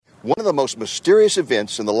One of the most mysterious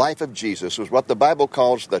events in the life of Jesus was what the Bible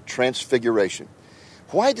calls the Transfiguration.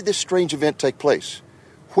 Why did this strange event take place?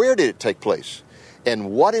 Where did it take place?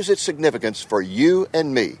 And what is its significance for you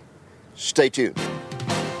and me? Stay tuned.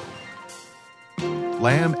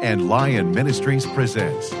 Lamb and Lion Ministries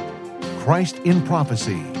presents Christ in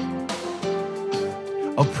Prophecy,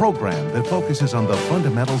 a program that focuses on the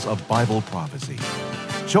fundamentals of Bible prophecy,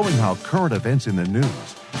 showing how current events in the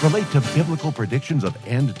news relate to biblical predictions of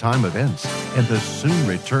end-time events and the soon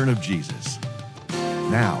return of Jesus.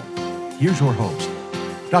 Now, here's your host,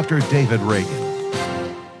 Dr. David Reagan.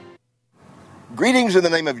 Greetings in the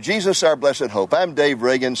name of Jesus, our blessed hope. I'm Dave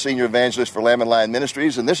Reagan, Senior Evangelist for Lamb and Lion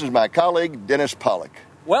Ministries, and this is my colleague, Dennis Pollock.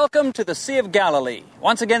 Welcome to the Sea of Galilee.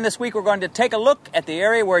 Once again this week we're going to take a look at the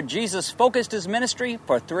area where Jesus focused his ministry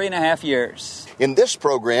for 3.5 years. In this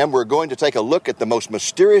program, we're going to take a look at the most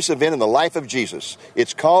mysterious event in the life of Jesus.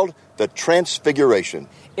 It's called the Transfiguration.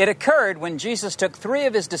 It occurred when Jesus took 3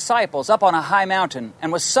 of his disciples up on a high mountain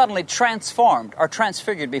and was suddenly transformed or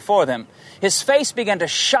transfigured before them. His face began to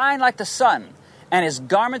shine like the sun, and his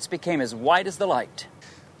garments became as white as the light.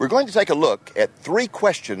 We're going to take a look at 3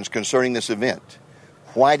 questions concerning this event.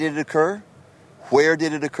 Why did it occur? Where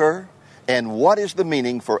did it occur? And what is the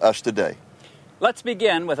meaning for us today? Let's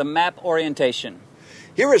begin with a map orientation.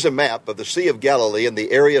 Here is a map of the Sea of Galilee and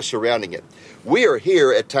the area surrounding it. We are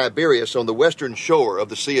here at Tiberias on the western shore of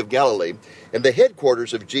the Sea of Galilee, and the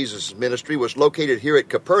headquarters of Jesus' ministry was located here at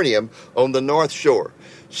Capernaum on the north shore.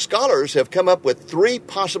 Scholars have come up with 3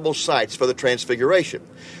 possible sites for the Transfiguration.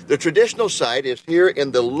 The traditional site is here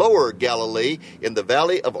in the lower Galilee in the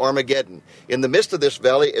Valley of Armageddon. In the midst of this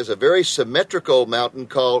valley is a very symmetrical mountain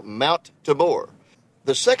called Mount Tabor.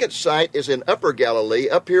 The second site is in Upper Galilee,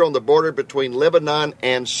 up here on the border between Lebanon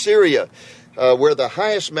and Syria, where the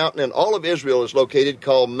highest mountain in all of Israel is located,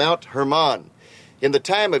 called Mount Hermon. In the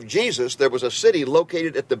time of Jesus, there was a city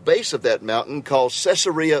located at the base of that mountain called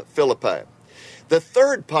Caesarea Philippi. The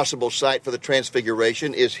third possible site for the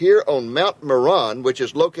Transfiguration is here on Mount Meron, which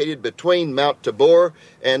is located between Mount Tabor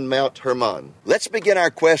and Mount Hermon. Let's begin our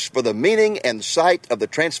quest for the meaning and site of the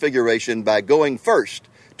Transfiguration by going first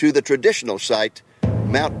to the traditional site,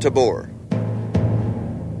 Mount Tabor.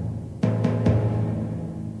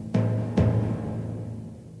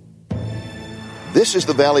 This is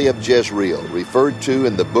the Valley of Jezreel, referred to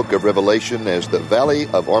in the book of Revelation as the Valley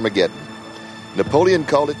of Armageddon. Napoleon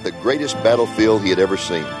called it the greatest battlefield he had ever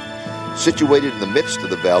seen. Situated in the midst of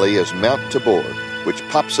the valley is Mount Tabor, which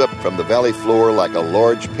pops up from the valley floor like a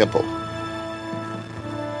large pimple.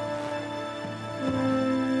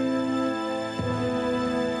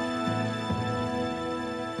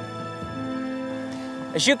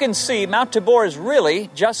 As you can see, Mount Tabor is really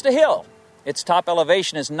just a hill. Its top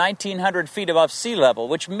elevation is 1,900 feet above sea level,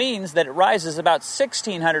 which means that it rises about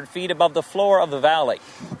 1,600 feet above the floor of the valley.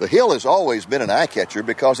 The hill has always been an eye-catcher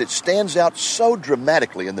because it stands out so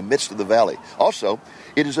dramatically in the midst of the valley. Also,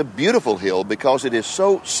 it is a beautiful hill because it is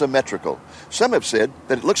so symmetrical. Some have said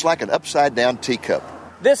that it looks like an upside-down teacup.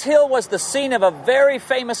 This hill was the scene of a very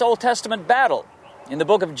famous Old Testament battle. In the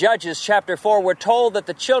book of Judges, chapter 4, we're told that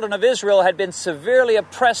the children of Israel had been severely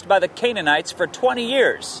oppressed by the Canaanites for 20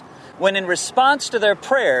 years. When in response to their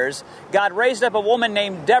prayers, God raised up a woman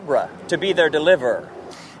named Deborah to be their deliverer.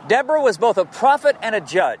 Deborah was both a prophet and a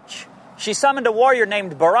judge. She summoned a warrior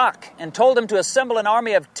named Barak and told him to assemble an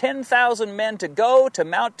army of 10,000 men to go to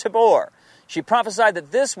Mount Tabor. She prophesied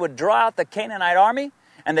that this would draw out the Canaanite army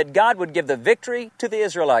and that God would give the victory to the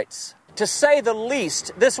Israelites. To say the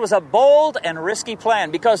least, this was a bold and risky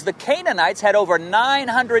plan because the Canaanites had over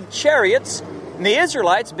 900 chariots, and the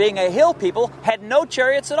Israelites, being a hill people, had no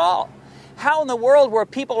chariots at all. How in the world were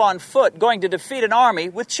people on foot going to defeat an army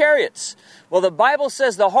with chariots? Well, the Bible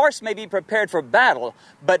says the horse may be prepared for battle,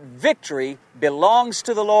 but victory belongs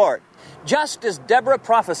to the Lord. Just as Deborah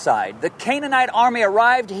prophesied, the Canaanite army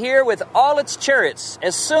arrived here with all its chariots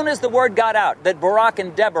as soon as the word got out that Barak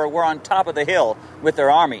and Deborah were on top of the hill with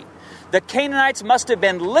their army. The Canaanites must have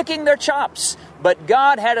been licking their chops, but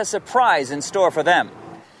God had a surprise in store for them.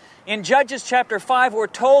 In Judges chapter 5, we're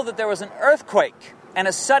told that there was an earthquake and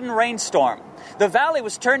a sudden rainstorm. The valley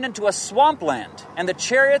was turned into a swampland, and the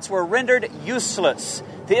chariots were rendered useless.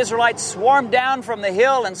 The Israelites swarmed down from the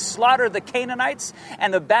hill and slaughtered the Canaanites,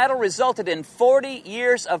 and the battle resulted in 40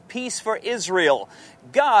 years of peace for Israel.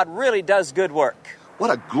 God really does good work. What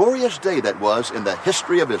a glorious day that was in the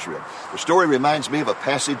history of Israel. The story reminds me of a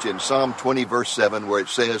passage in Psalm 20, verse 7, where it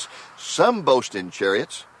says, "Some boast in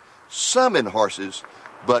chariots, some in horses,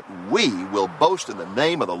 but we will boast in the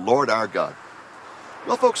name of the Lord our God."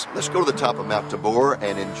 Well, folks, let's go to the top of Mount Tabor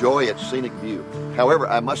and enjoy its scenic view. However,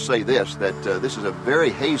 I must say this, that this is a very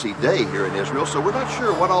hazy day here in Israel, so we're not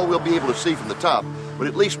sure what all we'll be able to see from the top, but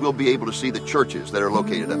at least we'll be able to see the churches that are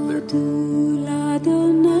located up there.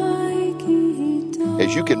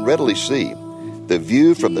 As you can readily see, the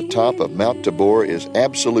view from the top of Mount Tabor is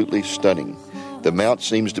absolutely stunning. The mount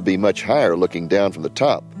seems to be much higher looking down from the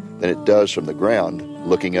top than it does from the ground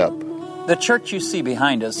looking up. The church you see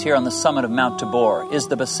behind us here on the summit of Mount Tabor is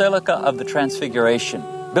the Basilica of the Transfiguration,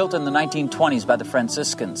 built in the 1920s by the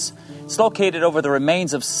Franciscans. It's located over the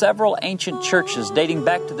remains of several ancient churches dating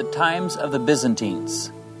back to the times of the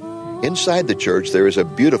Byzantines. Inside the church, there is a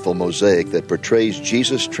beautiful mosaic that portrays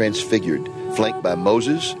Jesus transfigured, flanked by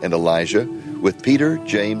Moses and Elijah, with Peter,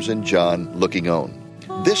 James, and John looking on.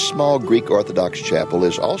 This small Greek Orthodox chapel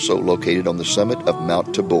is also located on the summit of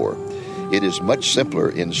Mount Tabor. It is much simpler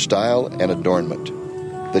in style and adornment.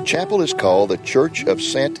 The chapel is called the Church of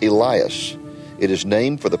St. Elias. It is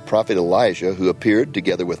named for the prophet Elijah, who appeared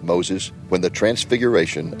together with Moses when the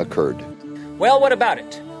Transfiguration occurred. Well, what about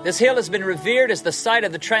it? This hill has been revered as the site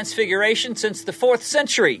of the Transfiguration since the 4th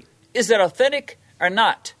century. Is it authentic or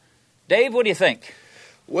not? Dave, what do you think?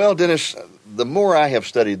 Well, Dennis, the more I have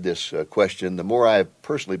studied this question, the more I have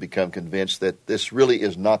personally become convinced that this really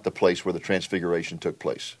is not the place where the Transfiguration took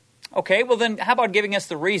place. Okay, well then, how about giving us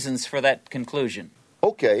the reasons for that conclusion?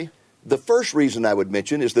 Okay. The first reason I would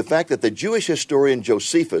mention is the fact that the Jewish historian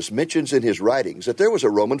Josephus mentions in his writings that there was a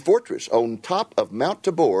Roman fortress on top of Mount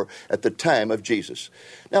Tabor at the time of Jesus.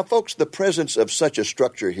 Now, folks, the presence of such a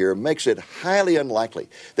structure here makes it highly unlikely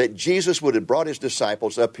that Jesus would have brought his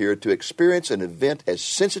disciples up here to experience an event as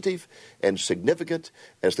sensitive and significant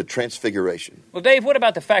as the Transfiguration. Well, Dave, what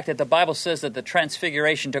about the fact that the Bible says that the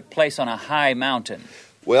Transfiguration took place on a high mountain?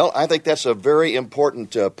 Well, I think that's a very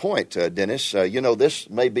important point, Dennis. This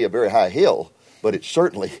may be a very high hill, but it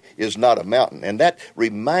certainly is not a mountain. And that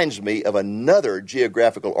reminds me of another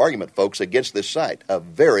geographical argument, folks, against this site, a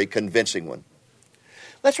very convincing one.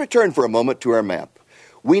 Let's return for a moment to our map.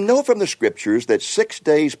 We know from the Scriptures that 6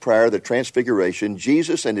 days prior to the Transfiguration,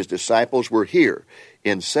 Jesus and his disciples were here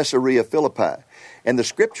in Caesarea Philippi. And the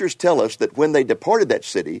Scriptures tell us that when they departed that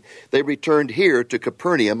city, they returned here to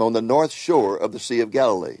Capernaum on the north shore of the Sea of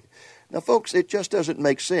Galilee. Now, folks, it just doesn't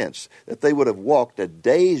make sense that they would have walked a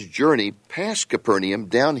day's journey past Capernaum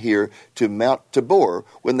down here to Mount Tabor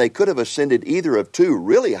when they could have ascended either of two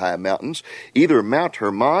really high mountains, either Mount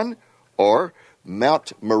Hermon or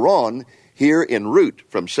Mount Meron, here en route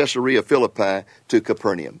from Caesarea Philippi to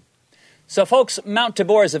Capernaum. So, folks, Mount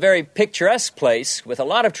Tabor is a very picturesque place with a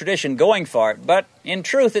lot of tradition going for it, but in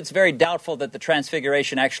truth, it's very doubtful that the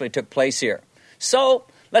Transfiguration actually took place here. So,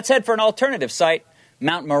 let's head for an alternative site,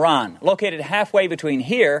 Mount Meron, located halfway between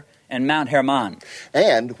here and Mount Hermon.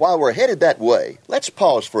 And while we're headed that way, let's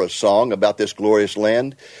pause for a song about this glorious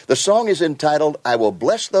land. The song is entitled, "I Will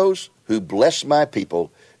Bless Those Who Bless My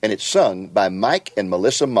People," and it's sung by Mike and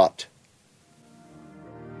Melissa Mott.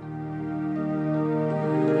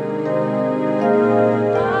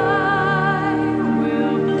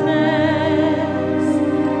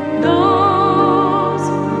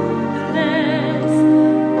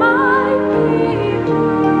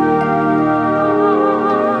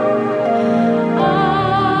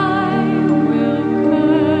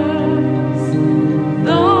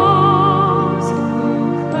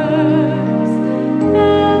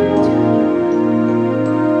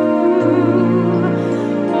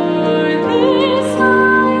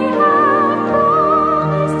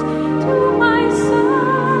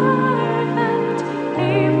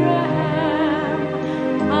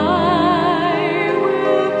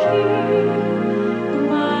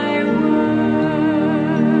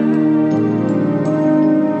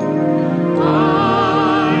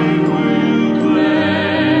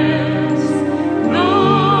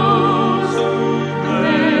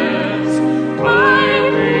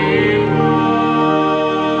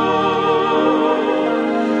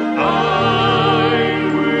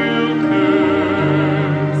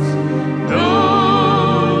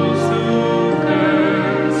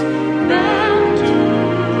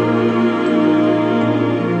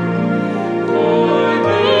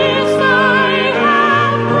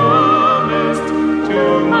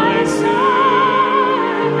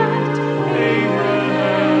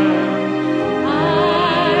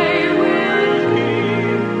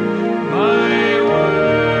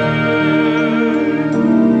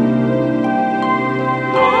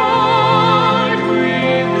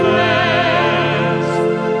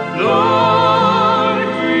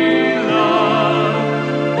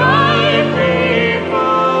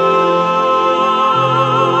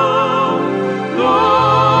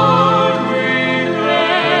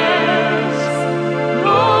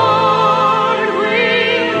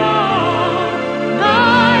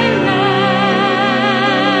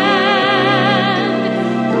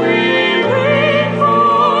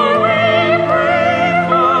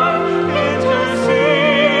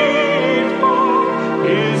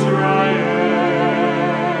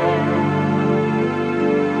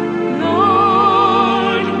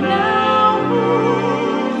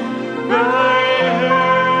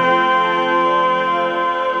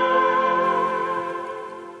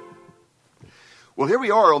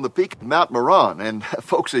 we are on the peak of Mount Meron, and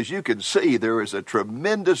folks, as you can see, there is a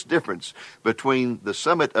tremendous difference between the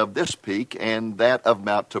summit of this peak and that of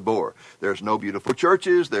Mount Tabor. There's no beautiful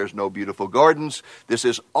churches, there's no beautiful gardens. This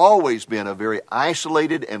has always been a very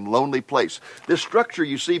isolated and lonely place. This structure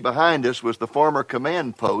you see behind us was the former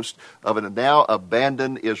command post of a now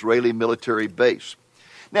abandoned Israeli military base.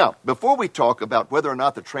 Now, before we talk about whether or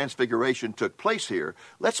not the Transfiguration took place here,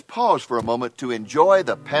 let's pause for a moment to enjoy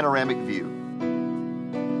the panoramic view.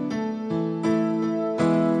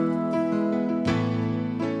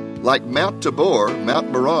 Like Mount Tabor,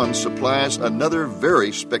 Mount Meron supplies another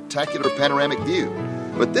very spectacular panoramic view.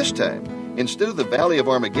 But this time, instead of the Valley of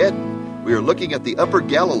Armageddon, we are looking at the Upper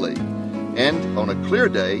Galilee. And on a clear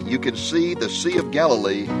day, you can see the Sea of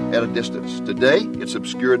Galilee at a distance. Today, it's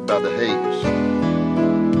obscured by the haze.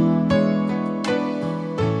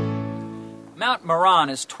 Mount Meron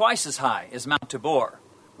is twice as high as Mount Tabor.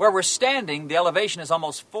 Where we're standing, the elevation is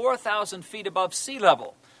almost 4,000 feet above sea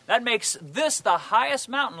level. That makes this the highest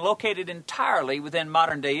mountain located entirely within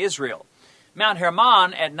modern-day Israel. Mount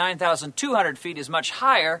Hermon at 9,200 feet is much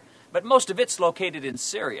higher, but most of it's located in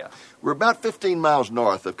Syria. We're about 15 miles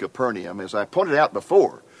north of Capernaum. As I pointed out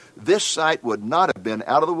before, this site would not have been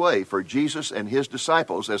out of the way for Jesus and his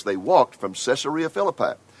disciples as they walked from Caesarea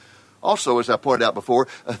Philippi. Also, as I pointed out before,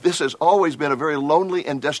 this has always been a very lonely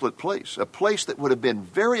and desolate place, a place that would have been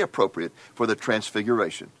very appropriate for the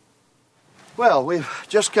Transfiguration. Well, we've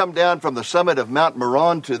just come down from the summit of Mount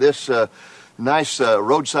Meron to this nice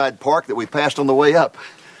roadside park that we passed on the way up.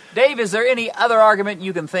 Dave, is there any other argument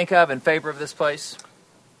you can think of in favor of this place?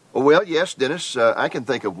 Well, yes, Dennis, I can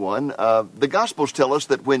think of one. The Gospels tell us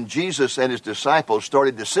that when Jesus and his disciples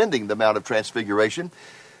started descending the Mount of Transfiguration,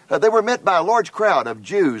 they were met by a large crowd of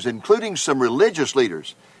Jews, including some religious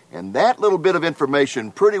leaders. And that little bit of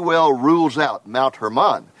information pretty well rules out Mount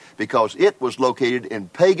Hermon, because it was located in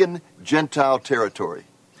pagan Gentile territory.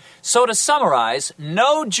 So to summarize,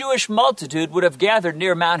 no Jewish multitude would have gathered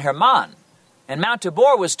near Mount Hermon. And Mount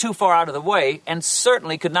Tabor was too far out of the way and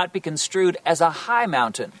certainly could not be construed as a high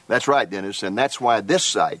mountain. That's right, Dennis, and that's why this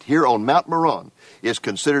site here on Mount Meron is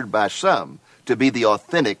considered by some to be the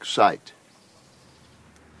authentic site.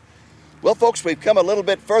 Well, folks, we've come a little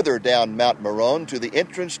bit further down Mount Meron to the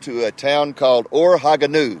entrance to a town called Or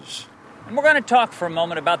HaGanuz. And we're going to talk for a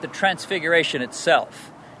moment about the Transfiguration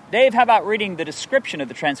itself. Dave, how about reading the description of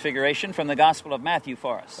the Transfiguration from the Gospel of Matthew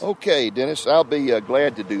for us? Okay, Dennis, I'll be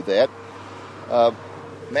glad to do that.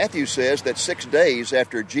 Matthew says that 6 days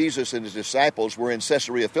after Jesus and his disciples were in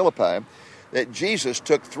Caesarea Philippi, that Jesus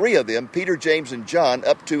took 3 of them, Peter, James, and John,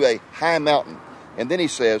 up to a high mountain. And then he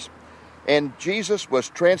says, "And Jesus was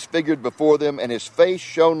transfigured before them, and his face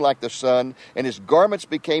shone like the sun, and his garments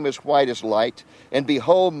became as white as light. And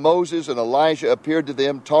behold, Moses and Elijah appeared to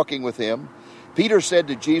them, talking with him. Peter said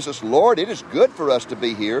to Jesus, 'Lord, it is good for us to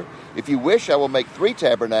be here. If you wish, I will make 3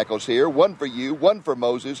 tabernacles here, one for you, one for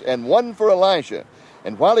Moses, and one for Elijah.'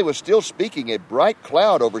 And while he was still speaking, a bright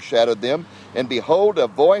cloud overshadowed them, and behold, a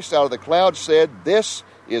voice out of the cloud said, 'This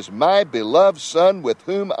is my beloved Son, with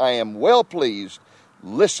whom I am well pleased.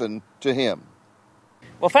 Listen to him.'"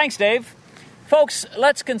 Well, thanks, Dave. Folks,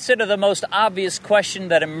 let's consider the most obvious question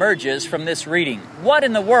that emerges from this reading. What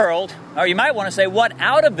in the world, or you might want to say what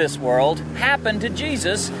out of this world, happened to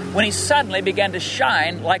Jesus when he suddenly began to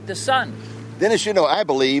shine like the sun? Dennis, I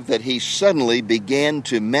believe that he suddenly began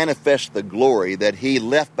to manifest the glory that he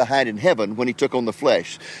left behind in heaven when he took on the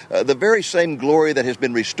flesh. The very same glory that has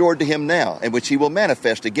been restored to him now, and which he will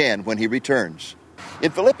manifest again when he returns.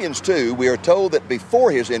 In Philippians 2, we are told that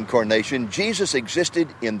before his incarnation, Jesus existed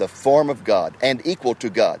in the form of God and equal to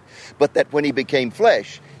God, but that when he became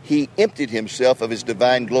flesh, he emptied himself of his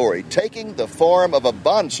divine glory, taking the form of a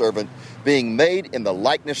bondservant, being made in the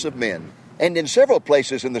likeness of men. And in several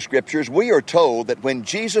places in the Scriptures, we are told that when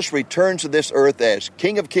Jesus returns to this earth as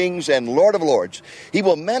King of Kings and Lord of Lords, he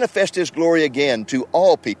will manifest his glory again to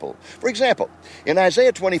all people. For example, in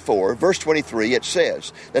Isaiah 24, verse 23, it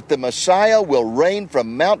says that the Messiah will reign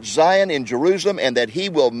from Mount Zion in Jerusalem and that he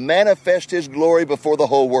will manifest his glory before the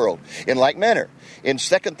whole world. In like manner, in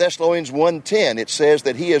 2 Thessalonians 1:10, it says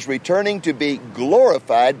that he is returning to be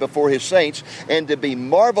glorified before his saints and to be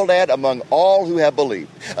marveled at among all who have believed.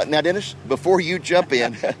 Now, Dennis, before you jump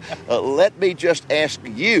in, let me just ask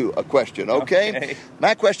you a question, okay?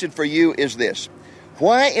 My question for you is this.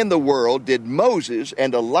 Why in the world did Moses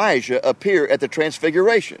and Elijah appear at the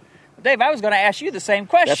Transfiguration? Dave, I was going to ask you the same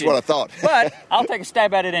question. That's what I thought. But I'll take a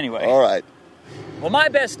stab at it anyway. All right. Well, my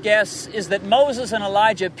best guess is that Moses and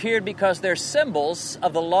Elijah appeared because they're symbols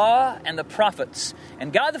of the law and the prophets.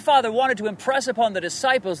 And God the Father wanted to impress upon the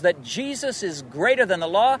disciples that Jesus is greater than the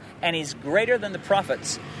law and He's greater than the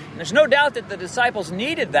prophets. And there's no doubt that the disciples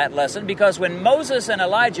needed that lesson, because when Moses and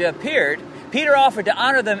Elijah appeared, Peter offered to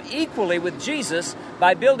honor them equally with Jesus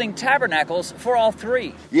by building tabernacles for all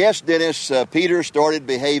three. Yes, Dennis, Peter started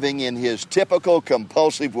behaving in his typical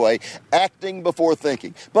compulsive way, acting before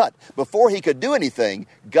thinking. But before he could do anything,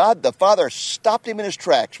 God the Father stopped him in his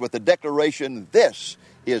tracks with the declaration, "This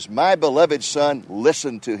is my beloved Son,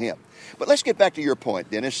 listen to him." But let's get back to your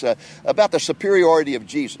point, Dennis, about the superiority of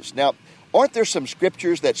Jesus. Now, aren't there some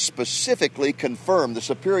scriptures that specifically confirm the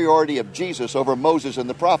superiority of Jesus over Moses and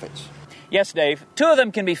the prophets? Yes, Dave. Two of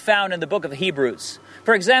them can be found in the book of Hebrews.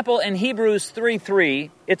 For example, in Hebrews 3:3,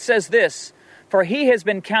 it says this, "For he has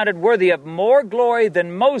been counted worthy of more glory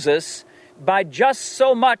than Moses by just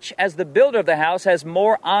so much as the builder of the house has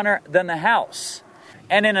more honor than the house."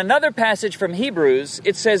 And in another passage from Hebrews,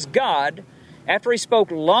 it says God, after He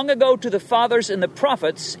spoke long ago to the fathers and the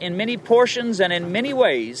prophets in many portions and in many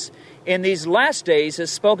ways, in these last days has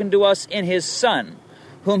spoken to us in His Son,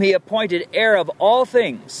 whom He appointed heir of all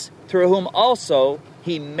things, through whom also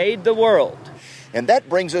He made the world. And that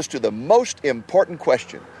brings us to the most important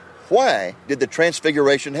question. Why did the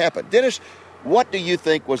Transfiguration happen? Dennis, what do you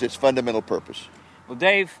think was its fundamental purpose? Well,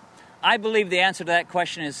 Dave, I believe the answer to that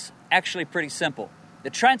question is actually pretty simple. The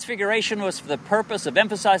Transfiguration was for the purpose of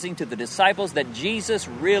emphasizing to the disciples that Jesus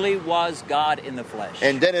really was God in the flesh.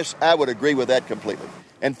 And Dennis, I would agree with that completely.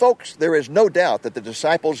 And folks, there is no doubt that the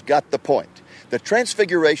disciples got the point. The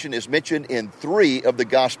Transfiguration is mentioned in 3 of the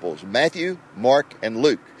Gospels, Matthew, Mark, and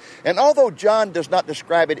Luke. And although John does not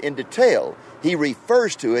describe it in detail, he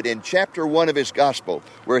refers to it in chapter 1 of his Gospel,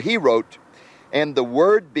 where he wrote, "And the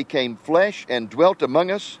Word became flesh and dwelt among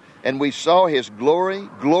us, and we saw His glory,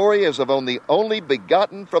 glory as of the only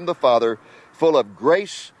begotten from the Father, full of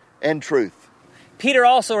grace and truth." Peter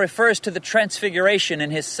also refers to the Transfiguration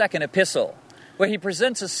in his second epistle, where he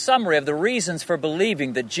presents a summary of the reasons for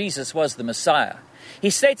believing that Jesus was the Messiah.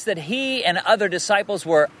 He states that he and other disciples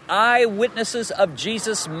were eyewitnesses of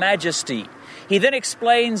Jesus' majesty. He then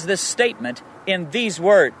explains this statement in these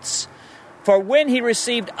words, "For when He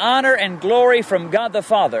received honor and glory from God the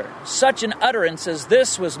Father, such an utterance as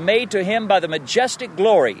this was made to Him by the majestic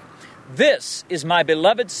glory, 'This is my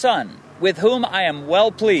beloved Son, with whom I am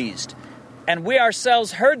well pleased.' And we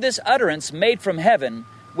ourselves heard this utterance made from heaven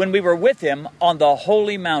when we were with Him on the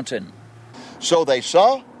holy mountain." So they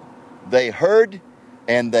saw, they heard,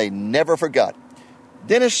 and they never forgot.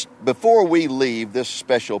 Dennis, before we leave this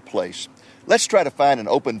special place, let's try to find an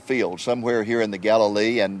open field somewhere here in the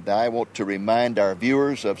Galilee, and I want to remind our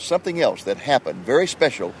viewers of something else that happened very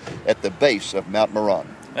special at the base of Mount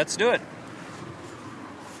Meron. Let's do it.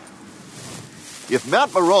 If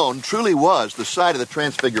Mount Meron truly was the site of the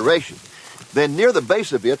Transfiguration, then near the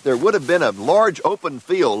base of it there would have been a large open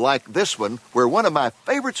field like this one, where one of my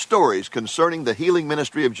favorite stories concerning the healing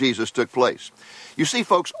ministry of Jesus took place. You see,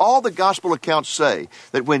 folks, all the gospel accounts say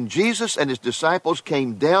that when Jesus and His disciples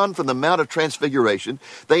came down from the Mount of Transfiguration,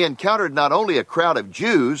 they encountered not only a crowd of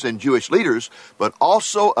Jews and Jewish leaders, but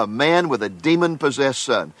also a man with a demon-possessed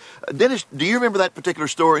son. Dennis, do you remember that particular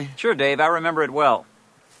story? Sure, Dave, I remember it well.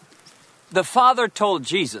 The father told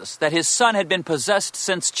Jesus that his son had been possessed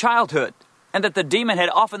since childhood, and that the demon had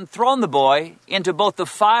often thrown the boy into both the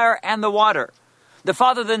fire and the water. The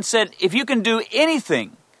father then said, "If you can do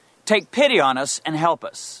anything, take pity on us and help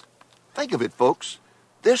us." Think of it, folks.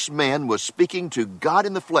 This man was speaking to God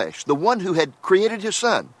in the flesh, the one who had created his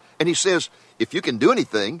son. And he says, "If you can do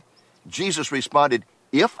anything," Jesus responded,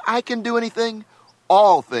 "If I can do anything,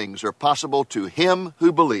 all things are possible to him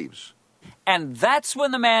who believes." And that's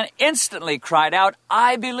when the man instantly cried out,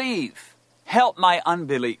 "I believe. Help my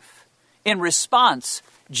unbelief." In response,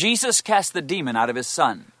 Jesus cast the demon out of his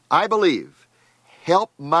son. I believe.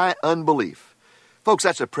 Help my unbelief. Folks,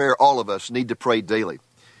 that's a prayer all of us need to pray daily.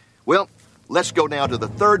 Well, let's go now to the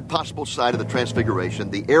third possible site of the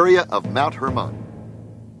Transfiguration, the area of Mount Hermon.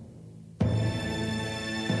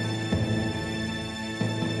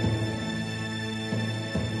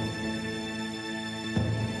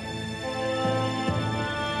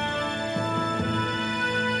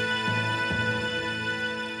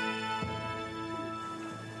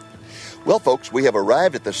 Well, folks, we have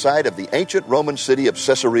arrived at the site of the ancient Roman city of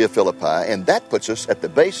Caesarea Philippi, and that puts us at the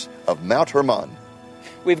base of Mount Hermon.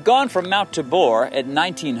 We've gone from Mount Tabor at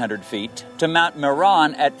 1,900 feet to Mount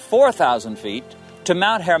Meron at 4,000 feet, to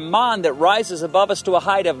Mount Hermon that rises above us to a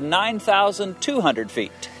height of 9,200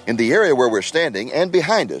 feet. In the area where we're standing and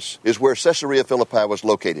behind us is where Caesarea Philippi was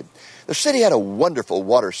located. The city had a wonderful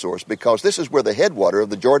water source because this is where the headwater of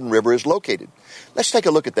the Jordan River is located. Let's take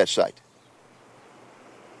a look at that site.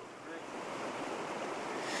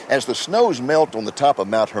 As the snows melt on the top of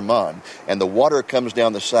Mount Hermon and the water comes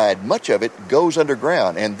down the side, much of it goes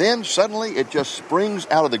underground, and then suddenly it just springs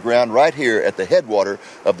out of the ground right here at the headwater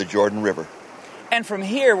of the Jordan River. And from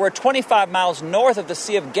here, we're 25 miles north of the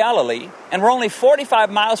Sea of Galilee, and we're only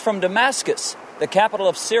 45 miles from Damascus, the capital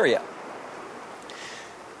of Syria.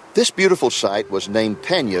 This beautiful site was named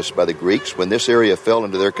Panias by the Greeks when this area fell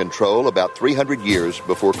into their control about 300 years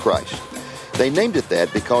before Christ. They named it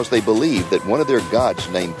that because they believed that one of their gods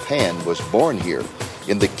named Pan was born here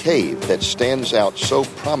in the cave that stands out so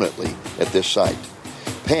prominently at this site.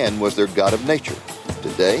 Pan was their god of nature.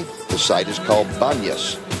 Today, the site is called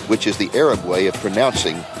Banyas, which is the Arab way of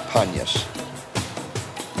pronouncing Panias.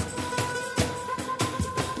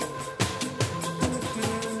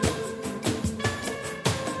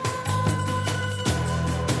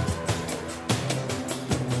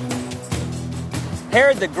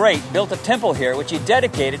 Herod the Great built a temple here which he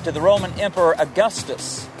dedicated to the Roman Emperor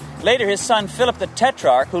Augustus. Later, his son Philip the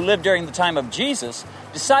Tetrarch, who lived during the time of Jesus,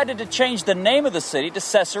 decided to change the name of the city to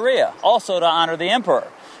Caesarea, also to honor the emperor.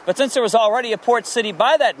 But since there was already a port city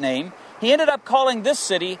by that name, he ended up calling this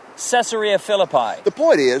city Caesarea Philippi. The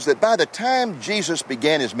point is that by the time Jesus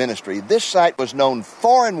began his ministry, this site was known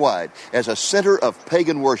far and wide as a center of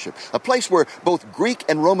pagan worship, a place where both Greek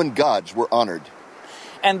and Roman gods were honored.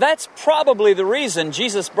 And that's probably the reason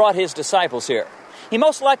Jesus brought his disciples here. He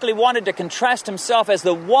most likely wanted to contrast himself as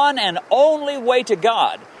the one and only way to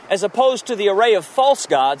God, as opposed to the array of false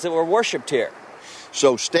gods that were worshipped here.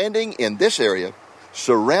 So standing in this area,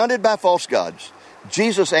 surrounded by false gods,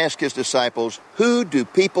 Jesus asked his disciples, "Who do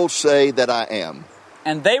people say that I am?"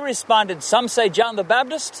 And they responded, some say John the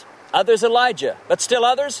Baptist, others Elijah, but still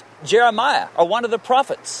others, Jeremiah, or one of the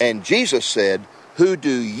prophets. And Jesus said, "Who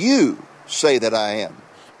do you say that I am?"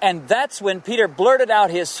 And that's when Peter blurted out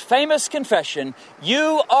his famous confession,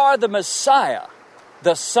 "You are the Messiah,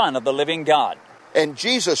 the Son of the living God." And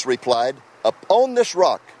Jesus replied, "Upon this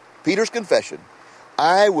rock," Peter's confession,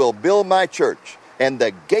 "I will build my church, and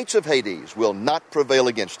the gates of Hades will not prevail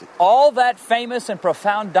against it." All that famous and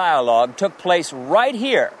profound dialogue took place right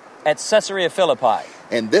here at Caesarea Philippi.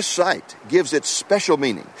 And this site gives it special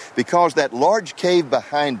meaning because that large cave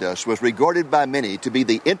behind us was regarded by many to be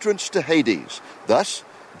the entrance to Hades. Thus,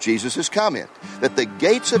 Jesus' comment that the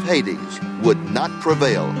gates of Hades would not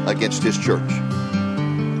prevail against his church.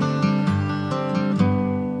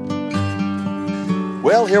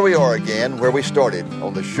 Well, here we are again where we started,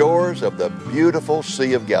 on the shores of the beautiful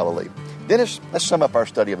Sea of Galilee. Dennis, let's sum up our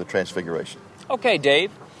study of the Transfiguration. Okay, Dave.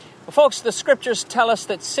 Well, folks, the scriptures tell us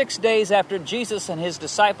that 6 days after Jesus and his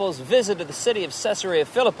disciples visited the city of Caesarea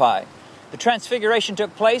Philippi, the Transfiguration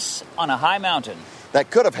took place on a high mountain. That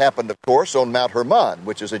could have happened, of course, on Mount Hermon,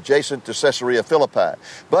 which is adjacent to Caesarea Philippi.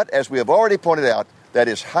 But as we have already pointed out, that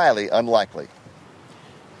is highly unlikely.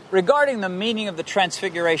 Regarding the meaning of the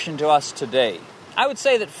Transfiguration to us today, I would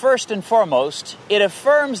say that first and foremost, it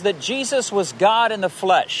affirms that Jesus was God in the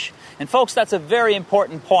flesh. And folks, that's a very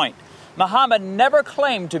important point. Muhammad never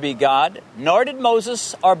claimed to be God, nor did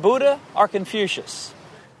Moses or Buddha or Confucius.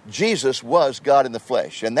 Jesus was God in the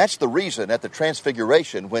flesh, and that's the reason at the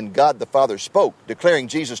Transfiguration when God the Father spoke, declaring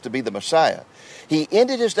Jesus to be the Messiah, he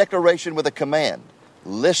ended his declaration with a command,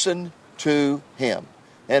 "Listen to him."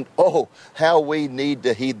 And oh, how we need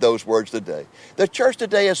to heed those words today. The church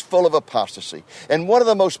today is full of apostasy, and one of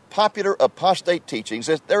the most popular apostate teachings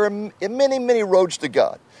is there are many, many roads to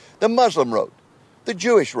God. The Muslim road, the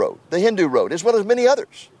Jewish road, the Hindu road, as well as many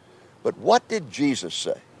others. But what did Jesus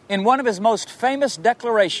say? In one of his most famous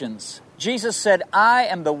declarations, Jesus said, "I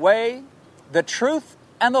am the way, the truth,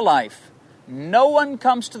 and the life. No one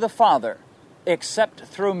comes to the Father except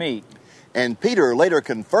through me." And Peter later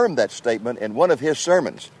confirmed that statement in one of his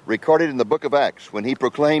sermons, recorded in the book of Acts, when he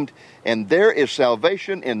proclaimed, "And there is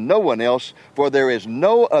salvation in no one else, for there is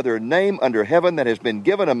no other name under heaven that has been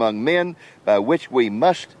given among men by which we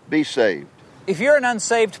must be saved." If you're an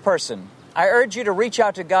unsaved person, I urge you to reach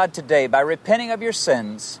out to God today by repenting of your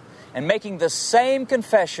sins and making the same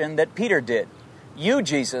confession that Peter did. You,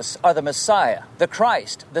 Jesus, are the Messiah, the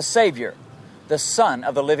Christ, the Savior, the Son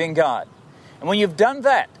of the living God. And when you've done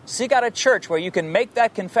that, seek out a church where you can make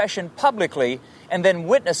that confession publicly and then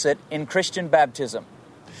witness it in Christian baptism.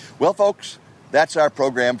 Well, folks, that's our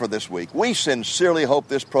program for this week. We sincerely hope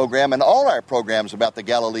this program and all our programs about the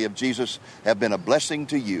Galilee of Jesus have been a blessing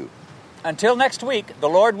to you. Until next week, the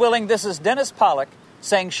Lord willing, this is Dennis Pollock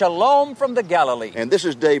saying shalom from the Galilee. And this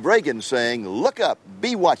is Dave Reagan saying, look up,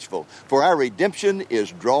 be watchful, for our redemption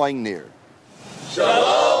is drawing near.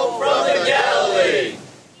 Shalom from the Galilee.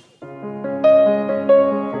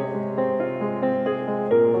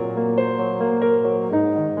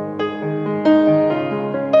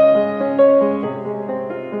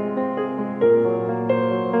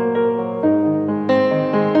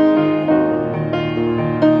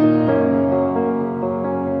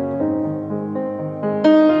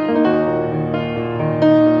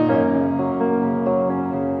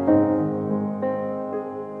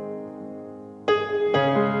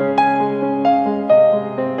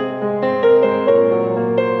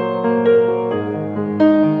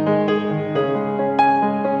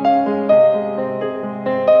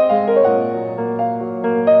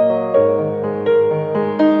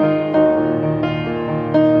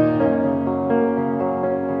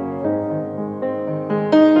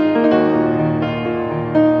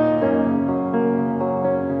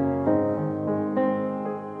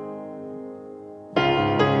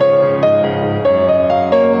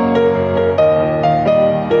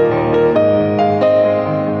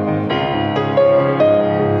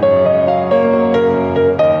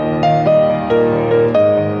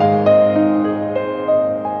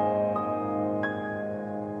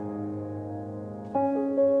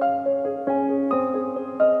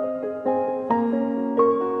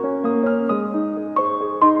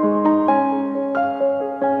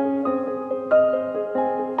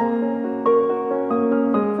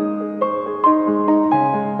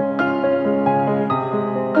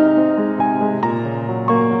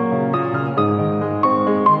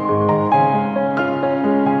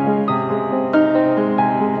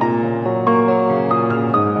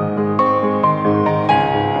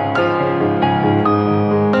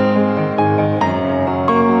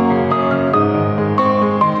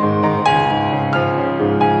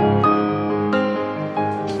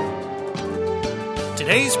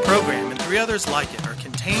 Today's program and three others like it are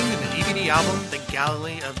contained in the DVD album, The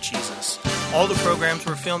Galilee of Jesus. All the programs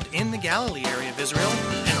were filmed in the Galilee area of Israel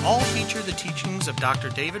and all feature the teachings of Dr.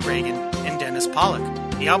 David Reagan and Dennis Pollock.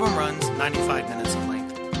 The album runs 95 minutes in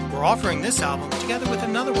length. We're offering this album together with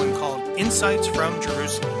another one called Insights from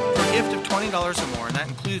Jerusalem for a gift of $20 or more, and that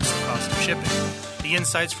includes the cost of shipping. The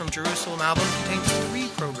Insights from Jerusalem album contains 3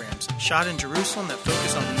 programs shot in Jerusalem that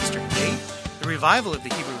focus on the Eastern Gate, the revival of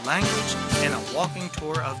the Hebrew language, and a walking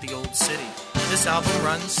tour of the Old City. This album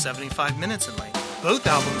runs 75 minutes in length. Both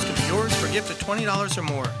albums can be yours for a gift of $20 or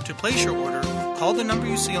more. To place your order, call the number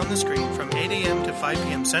you see on the screen from 8 a.m. to 5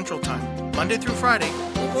 p.m. Central Time, Monday through Friday,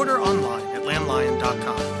 or order online at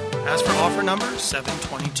landlion.com. As for offer number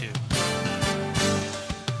 722.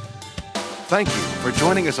 Thank you for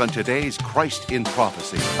joining us on today's Christ in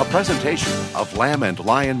Prophecy, a presentation of Lamb and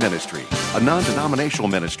Lion Ministry, a non-denominational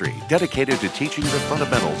ministry dedicated to teaching the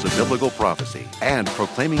fundamentals of biblical prophecy and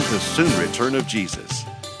proclaiming the soon return of Jesus.